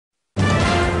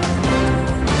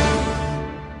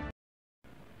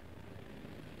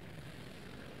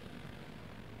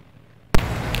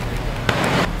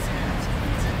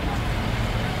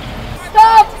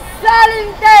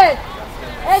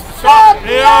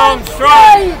arms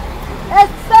trade!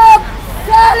 Stop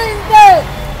selling this!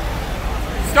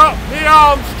 Stop the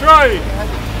arms trade!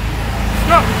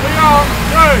 Stop the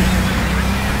arms trade!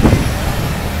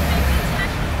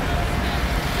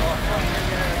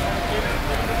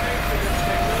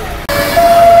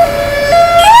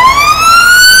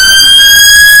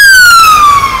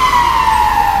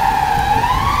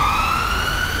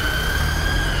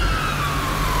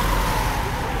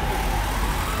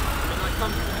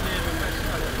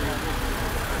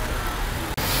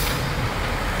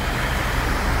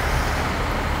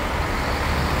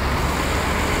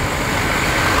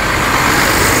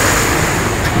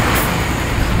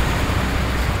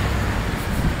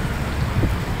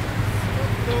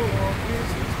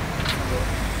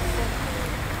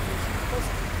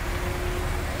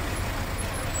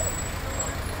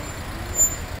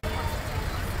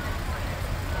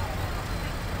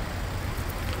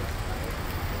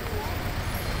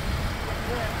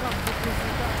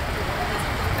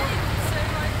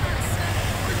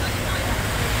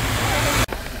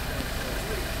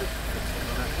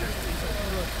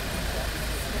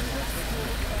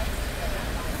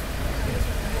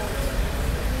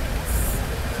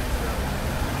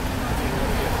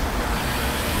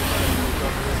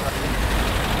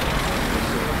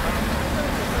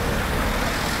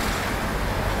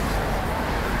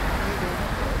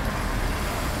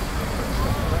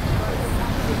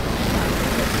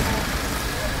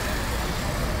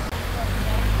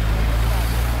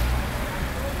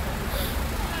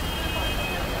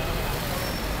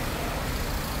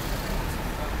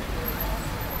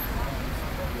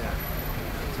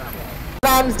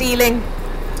 Arms dealing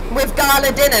with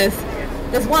gala dinners.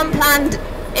 There's one planned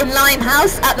in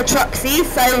Limehouse at the Troxy,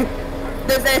 so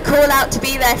there's a call out to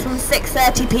be there from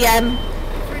 6:30 p.m.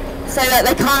 so that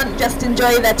they can't just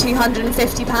enjoy their £250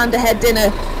 a head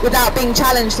dinner without being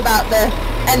challenged about the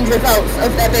end results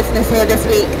of their business here this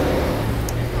week.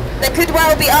 There could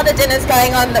well be other dinners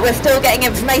going on that we're still getting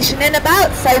information in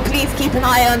about, so please keep an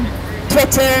eye on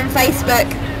Twitter and Facebook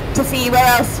to see where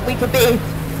else we could be.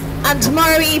 And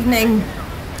tomorrow evening,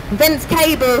 Vince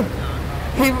Cable,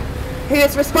 who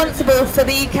is responsible for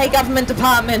the UK government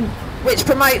department which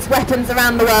promotes weapons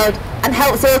around the world and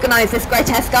helps organise this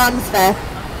grotesque arms fair,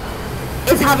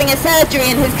 is having a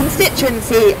surgery in his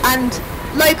constituency, and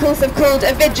locals have called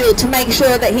a vigil to make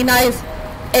sure that he knows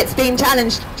it's being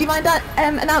challenged. Do you mind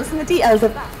announcing the details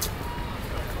of that?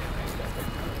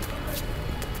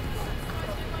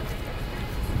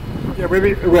 Yeah,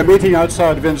 we're meeting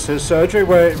outside Vince's surgery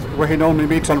where he normally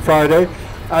meets on Friday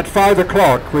at 5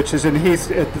 o'clock, which is in the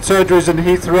surgery is in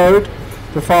Heath Road,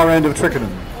 the far end of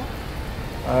Twickenham.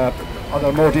 Are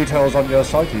there more details on your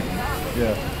site even?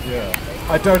 Yeah.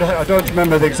 I don't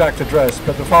remember the exact address,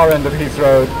 but the far end of Heath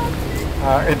Road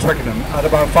in Twickenham at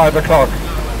about 5 o'clock.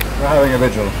 We're having a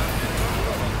vigil.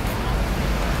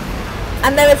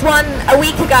 And there was one a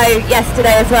week ago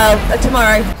yesterday as well,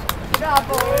 tomorrow.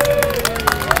 Bravo.